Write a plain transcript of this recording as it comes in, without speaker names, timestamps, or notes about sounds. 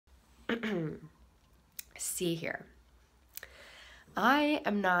See here. I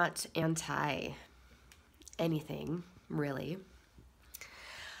am not anti anything, really.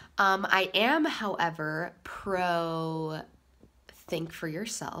 I am, however, pro think for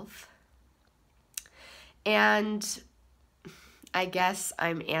yourself. And I guess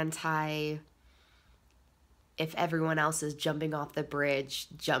I'm anti if everyone else is jumping off the bridge,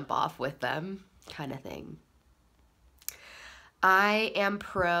 jump off with them kind of thing. I am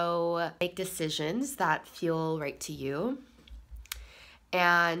pro make decisions that feel right to you.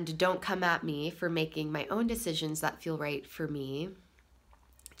 And don't come at me for making my own decisions that feel right for me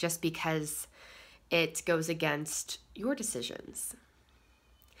just because it goes against your decisions.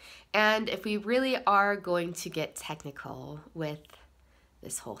 And if we really are going to get technical with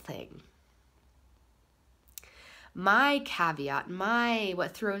this whole thing, my caveat,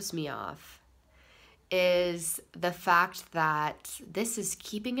 what throws me off is the fact that this is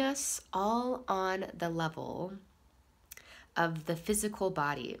keeping us all on the level of the physical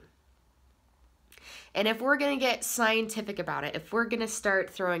body. And if we're going to get scientific about it, if we're going to start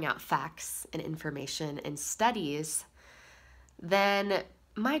throwing out facts and information and studies, then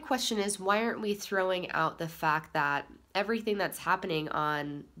my question is, why aren't we throwing out the fact that everything that's happening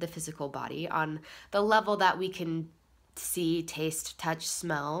on the physical body, on the level that we can see, taste, touch,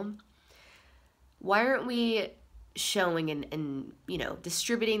 smell, why aren't we showing and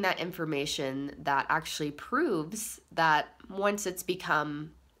distributing that information that actually proves that once it's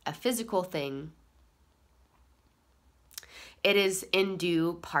become a physical thing, it is in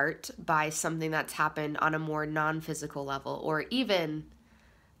due part by something that's happened on a more non-physical level, or even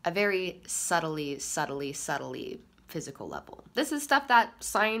a very subtly physical level. This is stuff that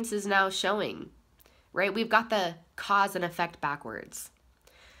science is now showing, right? We've got the cause and effect backwards.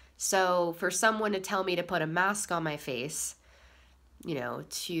 So for someone to tell me to put a mask on my face,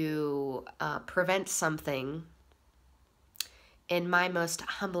 to prevent something, in my most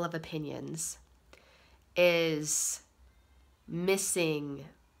humble of opinions, is missing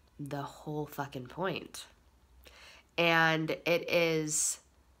the whole fucking point. And it is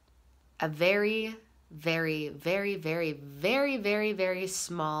a very, very, very, very, very, very, very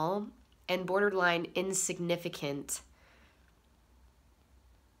small and borderline insignificant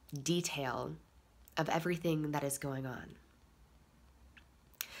detail of everything that is going on.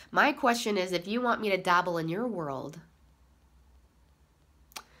 My question is, if you want me to dabble in your world,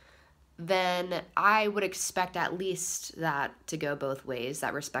 then I would expect at least that to go both ways,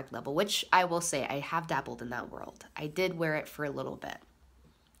 that respect level, which I will say I have dabbled in that world. I did wear it for a little bit.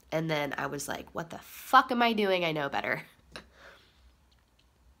 And then I was like, what the fuck am I doing? I know better.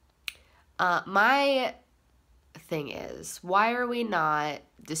 My thing is, why are we not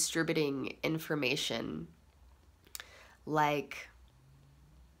distributing information like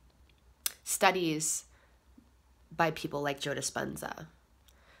studies by people like Joe Dispenza,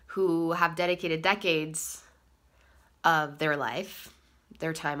 who have dedicated decades of their life,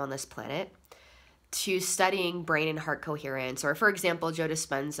 their time on this planet, to studying brain and heart coherence? Or, for example, Joe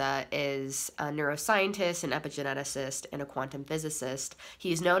Dispenza is a neuroscientist, an epigeneticist, and a quantum physicist.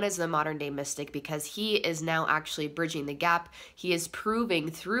 He's known as the modern-day mystic because he is now actually bridging the gap. He is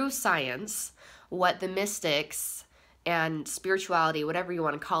proving through science what the mystics and spirituality, whatever you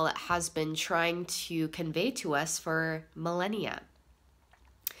want to call it, has been trying to convey to us for millennia.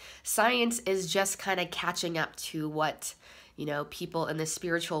 Science is just kind of catching up to what people in the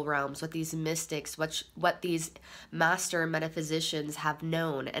spiritual realms, what these mystics, what these master metaphysicians have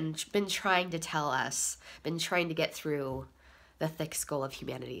known and been trying to tell us, been trying to get through the thick skull of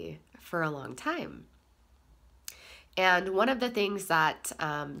humanity for a long time. And one of the things that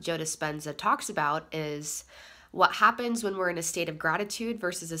Joe Dispenza talks about is what happens when we're in a state of gratitude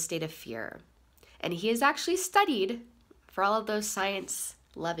versus a state of fear. And he has actually studied, for all of those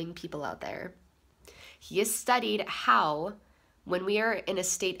science-loving people out there, he has studied how when we are in a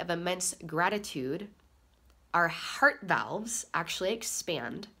state of immense gratitude, our heart valves actually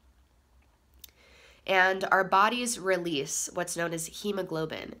expand and our bodies release what's known as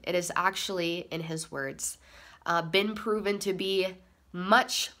hemoglobin. It is actually, in his words, been proven to be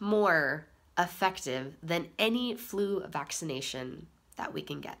much more effective than any flu vaccination that we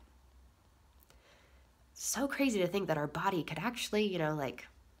can get. So crazy to think that our body could actually,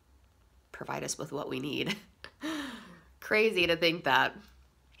 provide us with what we need. Crazy to think that.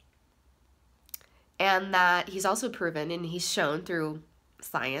 And that he's also proven, and he's shown through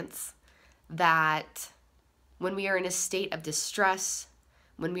science, that when we are in a state of distress,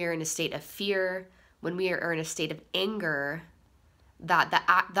 when we are in a state of fear, when we are in a state of anger, that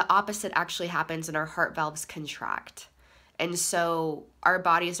the opposite actually happens and our heart valves contract. And so our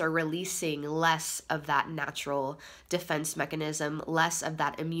bodies are releasing less of that natural defense mechanism, less of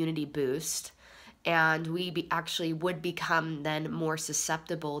that immunity boost, and we actually would become then more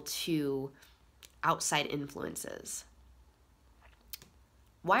susceptible to outside influences.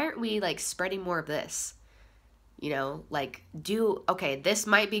 Why aren't we like spreading more of this? You know, like okay, this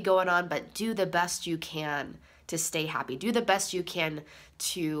might be going on, but do the best you can to stay happy. Do the best you can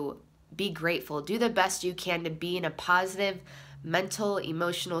to be grateful. Do the best you can to be in a positive mental,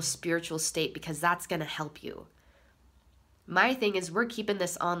 emotional, spiritual state, because that's going to help you. My thing is we're keeping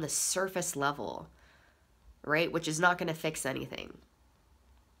this on the surface level, right? Which is not going to fix anything.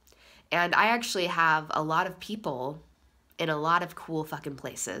 And I actually have a lot of people in a lot of cool fucking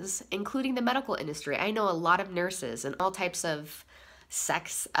places, including the medical industry. I know a lot of nurses and all types of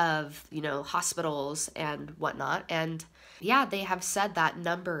sects of, you know, hospitals and whatnot. And yeah, they have said that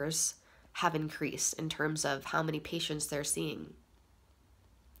numbers have increased in terms of how many patients they're seeing.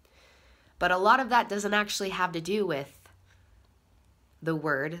 But a lot of that doesn't actually have to do with the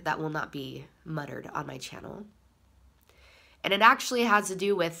word that will not be muttered on my channel. And it actually has to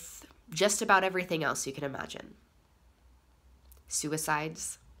do with just about everything else you can imagine.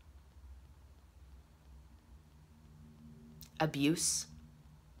 Suicides, abuse,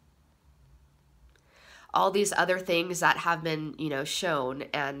 all these other things that have been, you know, shown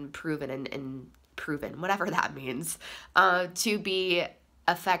and proven and proven, whatever that means, to be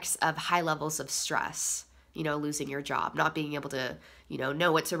effects of high levels of stress, you know, losing your job, not being able to, you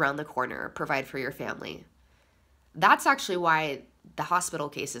know what's around the corner, provide for your family. That's actually why the hospital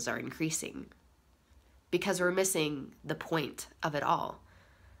cases are increasing, because we're missing the point of it all.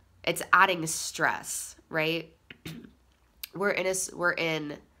 It's adding stress, right? We're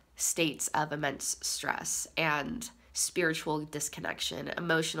in states of immense stress and spiritual disconnection,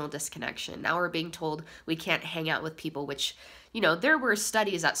 emotional disconnection. Now we're being told we can't hang out with people, which, you know, there were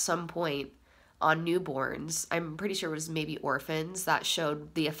studies at some point on newborns. I'm pretty sure it was maybe orphans that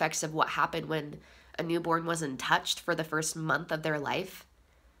showed the effects of what happened when a newborn wasn't touched for the first month of their life.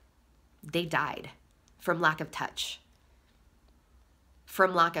 They died from lack of touch,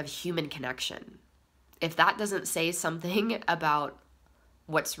 from lack of human connection. If that doesn't say something about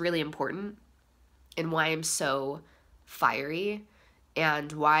what's really important and why I'm so fiery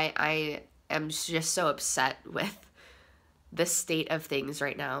and why I am just so upset with the state of things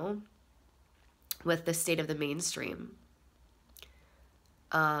right now, with the state of the mainstream,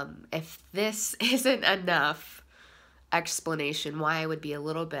 if this isn't enough explanation why I would be a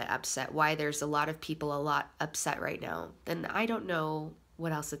little bit upset, why there's a lot of people a lot upset right now, then I don't know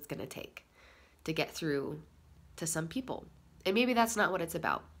what else it's going to take to get through to some people. And maybe that's not what it's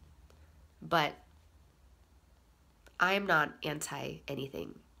about. But I am not anti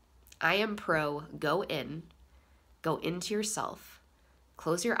anything. I am pro go into yourself,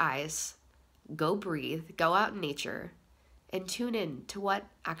 close your eyes, go breathe, go out in nature, and tune in to what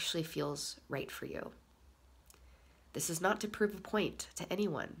actually feels right for you. This is not to prove a point to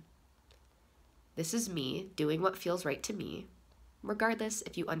anyone. This is me doing what feels right to me, regardless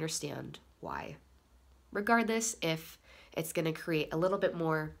if you understand why. Regardless if it's going to create a little bit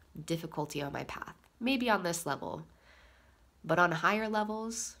more difficulty on my path. Maybe on this level. But on higher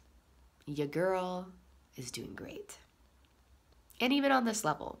levels, your girl is doing great. And even on this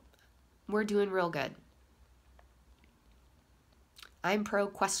level, we're doing real good. I'm pro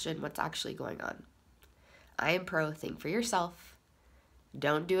question what's actually going on. I am pro think for yourself.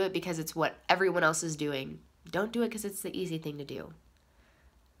 Don't do it because it's what everyone else is doing. Don't do it because it's the easy thing to do.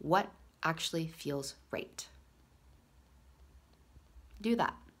 What actually feels right? Do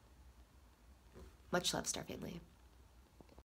that. Much love, Star Family.